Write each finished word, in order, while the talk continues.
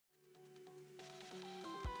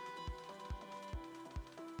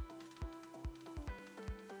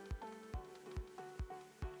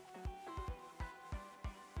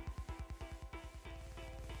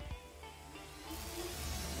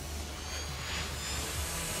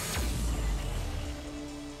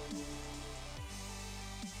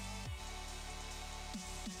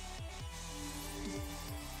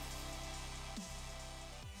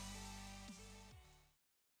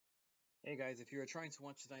Hey guys, if you're trying to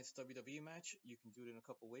watch tonight's WWE match, you can do it in a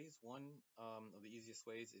couple ways. One of the easiest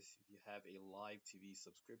ways is if you have a live TV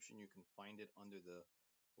subscription, you can find it under the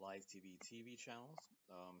live TV channels.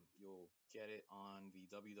 You'll get it on the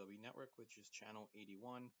WWE network, which is channel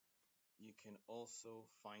 81. You can also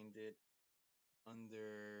find it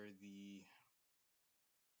under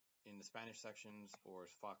in the Spanish sections for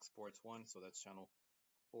Fox Sports 1, so that's channel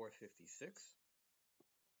 456.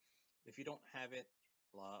 If you don't have it,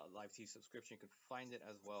 live TV subscription, you can find it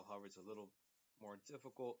as well. However, it's a little more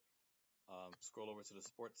difficult. Scroll over to the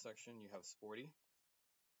sports section. You have Sporty.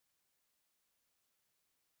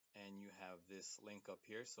 And you have this link up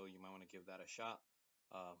here, so you might want to give that a shot.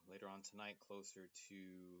 Later on tonight, closer to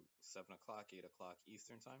 7 o'clock, 8 o'clock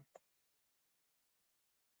Eastern time.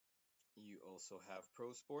 You also have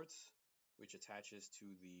Pro Sports, which attaches to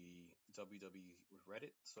the WWE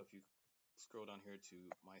Reddit. So if you scroll down here to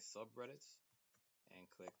my subreddits and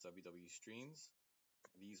click WWE Streams,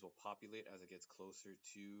 these will populate as it gets closer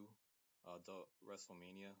to the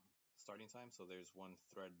Wrestlemania starting time. So there's one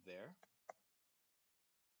thread there.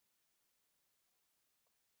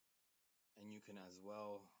 And you can as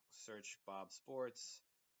well search Bob Sports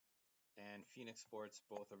and Phoenix Sports.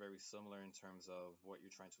 Both are very similar in terms of what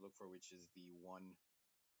you're trying to look for, which is the one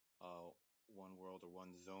world or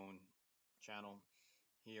one zone channel.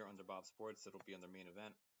 Here under Bob Sports, it'll be under main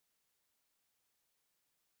event.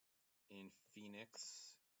 In Phoenix,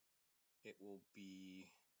 it will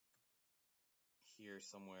be here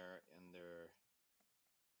somewhere under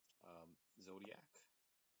Zodiac.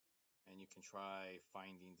 And you can try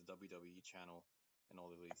finding the WWE channel and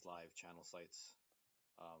all of these live channel sites.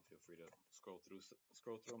 Feel free to scroll through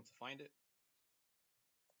them to find it.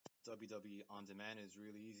 WWE On Demand is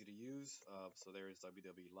really easy to use. So there is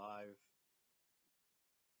WWE Live,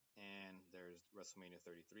 and there's WrestleMania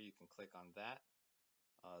 33. You can click on that.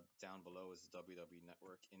 Down below is the WWE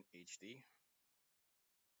Network in HD,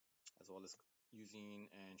 as well as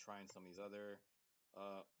using and trying some of these other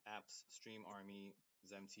apps: Stream Army,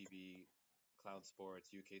 ZemTV, Cloud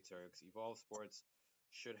Sports, UK Turks, Evolve Sports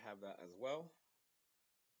should have that as well.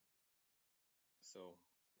 So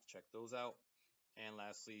check those out. And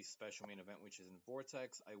lastly, special main event, which is in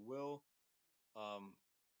Vortex. I will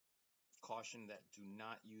caution that do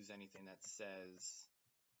not use anything that says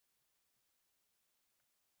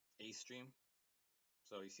A-Stream.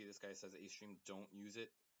 So you see this guy says A-Stream, don't use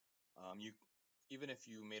it. Even if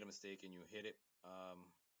you made a mistake and you hit it,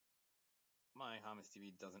 my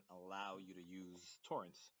hamisTV doesn't allow you to use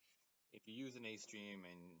torrents. If you use an A-Stream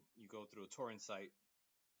and you go through a torrent site,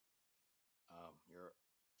 your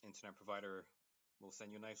internet provider will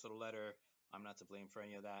send you a nice little letter. I'm not to blame for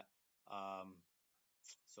any of that.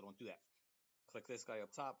 So don't do that. Click this guy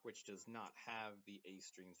up top, which does not have the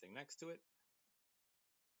A-Stream thing next to it.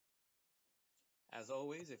 As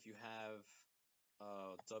always, if you have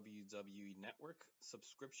a WWE Network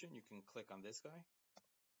subscription, you can click on this guy.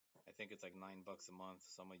 I think it's like $9 a month.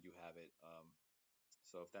 Some of you have it.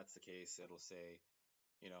 So if that's the case, it'll say,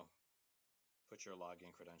 put your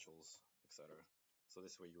login credentials, etc. So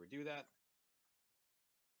this is where you would do that.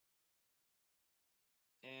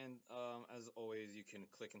 And as always, you can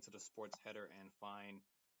click into the sports header and find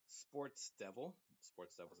Sports Devil.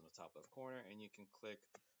 Sports Devil's in the top left corner, and you can click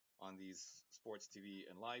on these Sports TV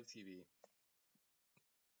and Live TV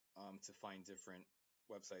to find different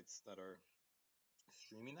websites that are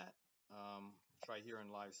streaming that. Try here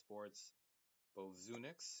in Live Sports. Both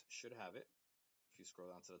Zunix should have it. If you scroll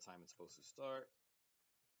down to the time it's supposed to start.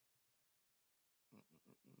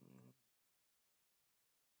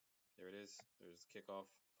 There it is. There's kickoff,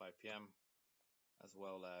 5 p.m., as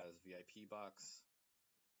well as VIP box.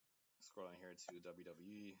 Scroll down here to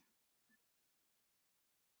WWE.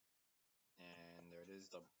 And there it is,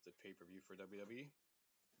 the pay-per-view for WWE.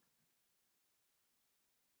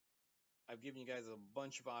 I've given you guys a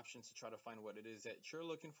bunch of options to try to find what it is that you're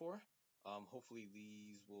looking for. Hopefully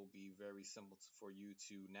these will be very simple for you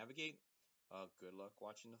to navigate. Good luck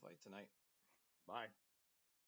watching the fight tonight. Bye.